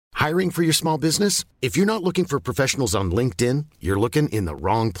Hiring for your small business? If you're not looking for professionals on LinkedIn, you're looking in the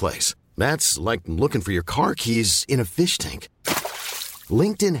wrong place. That's like looking for your car keys in a fish tank.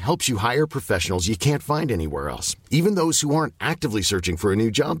 LinkedIn helps you hire professionals you can't find anywhere else, even those who aren't actively searching for a new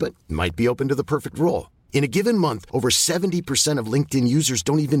job but might be open to the perfect role. In a given month, over 70% of LinkedIn users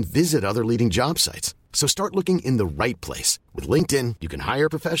don't even visit other leading job sites. So start looking in the right place. With LinkedIn, you can hire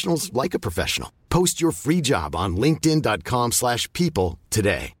professionals like a professional. Post your free job on linkedin.com/people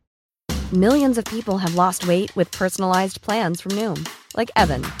today. Millions of people have lost weight with personalized plans from Noom. Like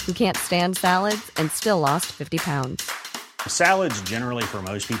Evan, who can't stand salads and still lost 50 pounds. Salads generally for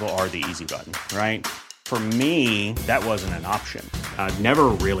most people are the easy button, right? For me, that wasn't an option. I never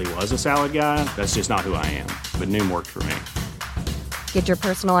really was a salad guy. That's just not who I am. But Noom worked for me. Get your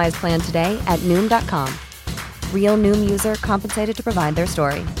personalized plan today at Noom.com. Real Noom user compensated to provide their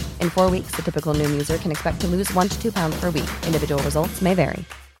story. In 4 weeks, the typical Noom user can expect to lose 1 to 2 pounds per week. Individual results may vary.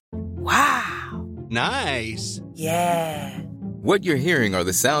 Wow. Nice. Yeah. What you're hearing are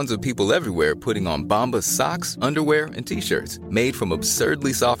the sounds of people everywhere putting on Bombas socks, underwear, and T-shirts made from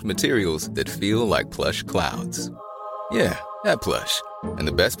absurdly soft materials that feel like plush clouds. Yeah, that plush. And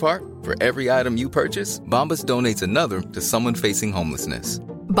the best part? For every item you purchase, Bombas donates another to someone facing homelessness.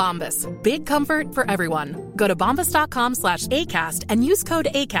 Bombas. Big comfort for everyone. Go to bombas.com/ACAST and use code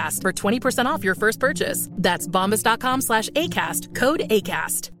ACAST for 20% off your first purchase. That's bombas.com/ACAST. Code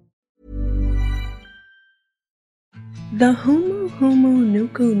ACAST. The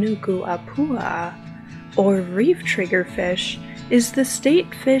Humuhumunukunukuapua'a, or reef triggerfish, is the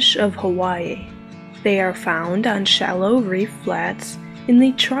state fish of Hawaii. They are found on shallow reef flats in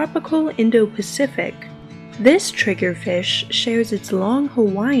the tropical Indo-Pacific. This triggerfish shares its long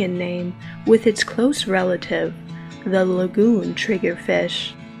Hawaiian name with its close relative, the lagoon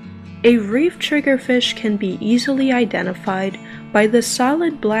triggerfish. A reef triggerfish can be easily identified by the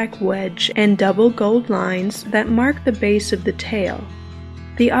solid black wedge and double gold lines that mark the base of the tail.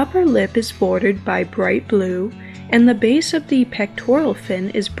 The upper lip is bordered by bright blue, and the base of the pectoral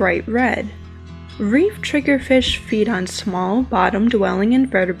fin is bright red. Reef triggerfish feed on small, bottom-dwelling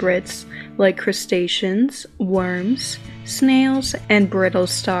invertebrates like crustaceans, worms, snails, and brittle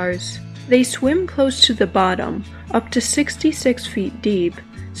stars. They swim close to the bottom, up to 66 feet deep,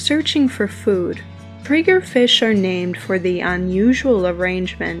 searching for food. Triggerfish are named for the unusual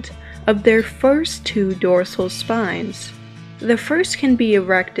arrangement of their first 2 dorsal spines. The first can be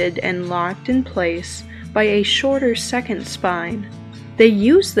erected and locked in place by a shorter second spine. They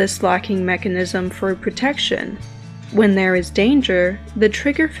use this locking mechanism for protection. When there is danger, the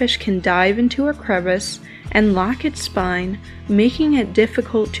triggerfish can dive into a crevice and lock its spine, making it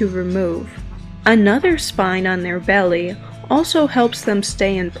difficult to remove. Another spine on their belly also helps them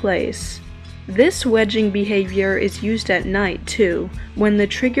stay in place. This wedging behavior is used at night too, when the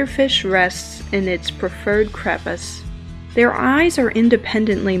triggerfish rests in its preferred crevice. Their eyes are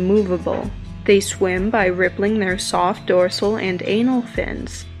independently movable. They swim by rippling their soft dorsal and anal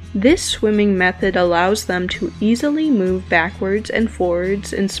fins. This swimming method allows them to easily move backwards and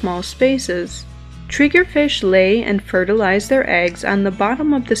forwards in small spaces. Triggerfish lay and fertilize their eggs on the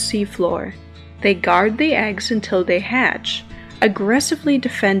bottom of the seafloor. They guard the eggs until they hatch, aggressively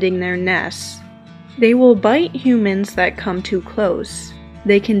defending their nests. They will bite humans that come too close.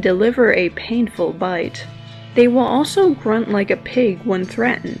 They can deliver a painful bite. They will also grunt like a pig when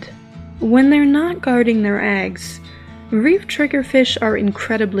threatened. When they're not guarding their eggs, reef triggerfish are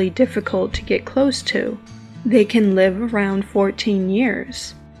incredibly difficult to get close to. They can live around 14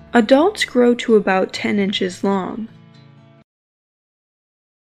 years. Adults grow to about 10 inches long.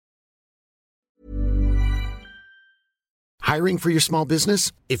 Hiring for your small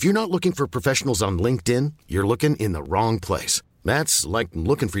business? If you're not looking for professionals on LinkedIn, you're looking in the wrong place. That's like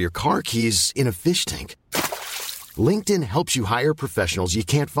looking for your car keys in a fish tank. LinkedIn helps you hire professionals you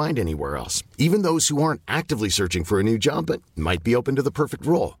can't find anywhere else, even those who aren't actively searching for a new job but might be open to the perfect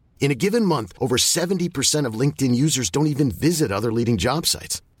role. In a given month, over 70% of LinkedIn users don't even visit other leading job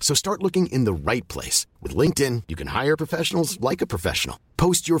sites. So start looking in the right place. With LinkedIn, you can hire professionals like a professional.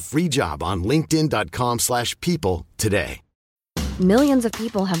 Post your free job on linkedin.com/people today. Millions of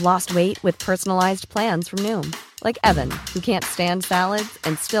people have lost weight with personalized plans from Noom. Like Evan, who can't stand salads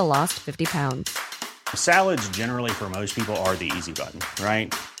and still lost 50 pounds. Salads generally for most people are the easy button,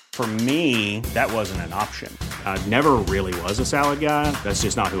 right? For me, that wasn't an option. I never really was a salad guy. That's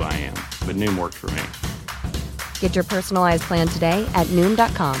just not who I am. But Noom worked for me. Get your personalized plan today at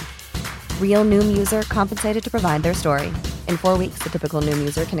Noom.com. Real Noom user compensated to provide their story. In 4 weeks, the typical Noom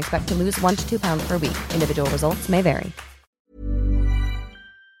user can expect to lose 1 to 2 pounds per week. Individual results may vary.